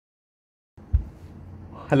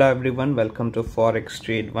Hello everyone, welcome to Forex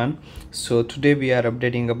Trade 1. So today we are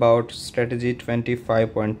updating about strategy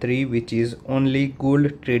 25.3, which is only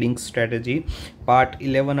gold trading strategy, part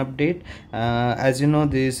 11 update. As you know,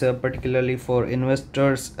 this is particularly for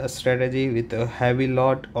investors strategy with a heavy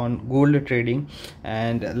lot on gold trading,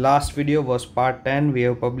 and last video was part 10. We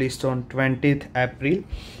have published on 20th April,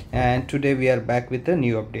 and today we are back with a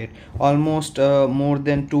new update. Almost more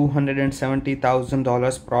than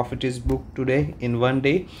 $270,000 profit is booked today in one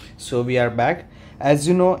day. So we are back. As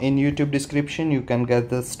you know, in YouTube description you can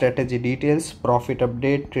get the strategy details, profit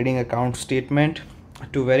update, trading account statement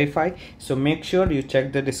to verify. So make sure you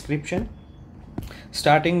check the description.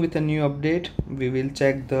 Starting with a new update, we will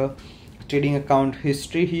check the trading account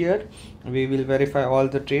history. Here we will verify all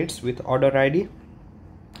the trades with order ID.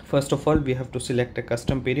 First of all, we have to select a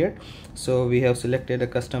custom period. So we have selected a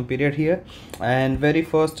custom period here, and very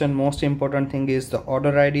first and most important thing is the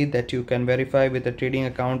order ID, that you can verify with the trading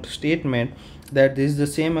account statement that this is the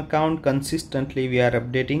same account consistently we are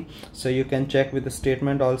updating. So you can check with the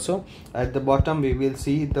statement also. At the bottom we will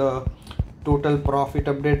see the total profit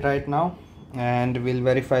update right now, and we'll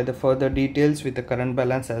verify the further details with the current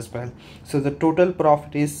balance as well. So the total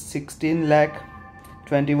profit is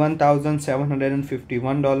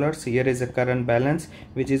 $16,21,751. Here is a current balance,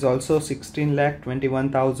 which is also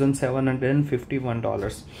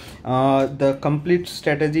 $16,21,751. The complete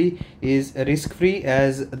strategy is risk free,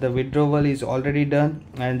 as the withdrawal is already done,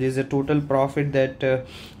 and there is a total profit that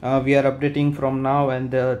we are updating from now,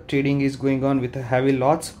 and the trading is going on with heavy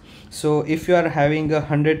lots. So if you are having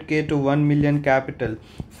 100k to 1 million capital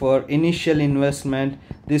for initial investment,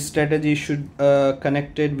 this strategy should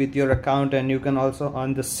connected with your account, and you can also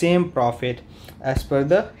earn the same profit as per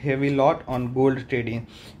the heavy lot on gold trading.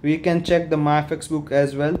 We can check the MyFxBook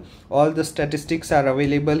as well. All the statistics are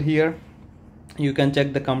available here. You can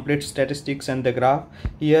check the complete statistics and the graph.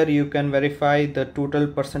 Here you can verify the total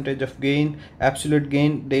percentage of gain, absolute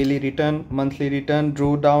gain, daily return, monthly return,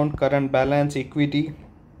 drawdown, current balance, equity,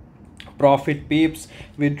 profit, pips,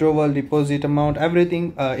 withdrawal, deposit amount,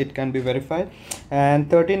 everything it can be verified. And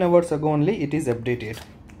 13 hours ago only it is updated.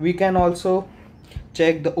 We can also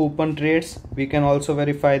check the open trades. We can also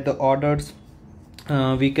verify the orders.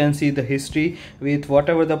 We can see the history with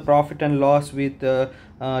whatever the profit and loss with the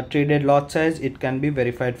traded lot size. It can be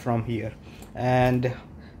verified from here. And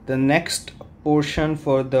the next portion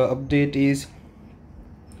for the update is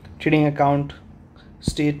trading account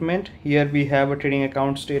statement. Here we have a trading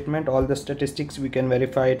account statement. All the statistics we can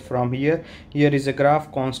verify it from here. Here is a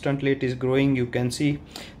graph, constantly it is growing. You can see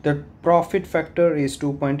the profit factor is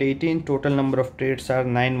 2.18, total number of trades are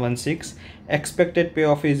 916, expected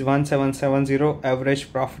payoff is 1770,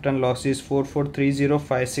 average profit and loss is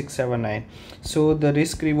 44305679. So the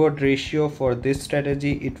risk reward ratio for this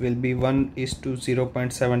strategy, it will be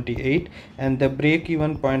 1:0.78, and the break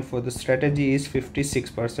even point for the strategy is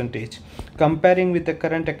 56%. Comparing with the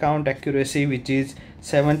current account accuracy, which is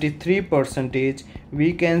 73%,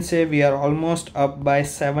 we can say we are almost up by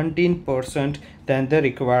 17% than the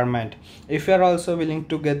requirement. If you are also willing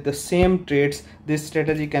to get the same trades, this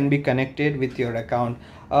strategy can be connected with your account.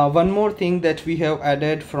 One more thing that we have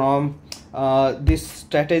added from this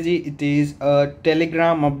strategy, it is a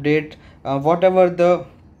Telegram update. Whatever the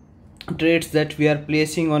trades that we are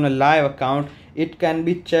placing on a live account, it can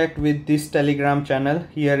be checked with this Telegram channel.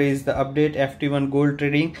 Here is the update FT1 gold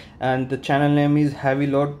trading, and the channel name is heavy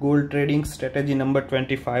lot gold trading strategy number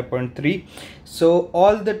 25.3. so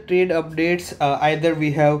all the trade updates, either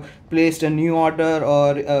we have placed a new order,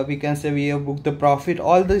 or we can say we have booked the profit,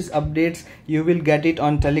 all these updates you will get it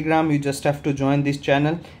on Telegram. You just have to join this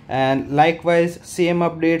channel, and likewise same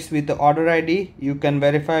updates with the order ID you can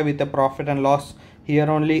verify with the profit and loss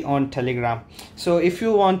here only on Telegram. So if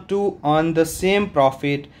you want to earn the same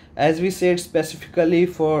profit, as we said, specifically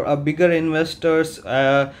for a bigger investors,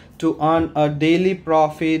 to earn a daily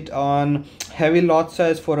profit on heavy lot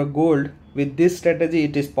size for a gold, with this strategy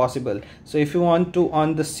it is possible. So if you want to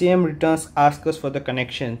earn the same returns, ask us for the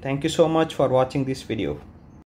connection. Thank you so much for watching this video.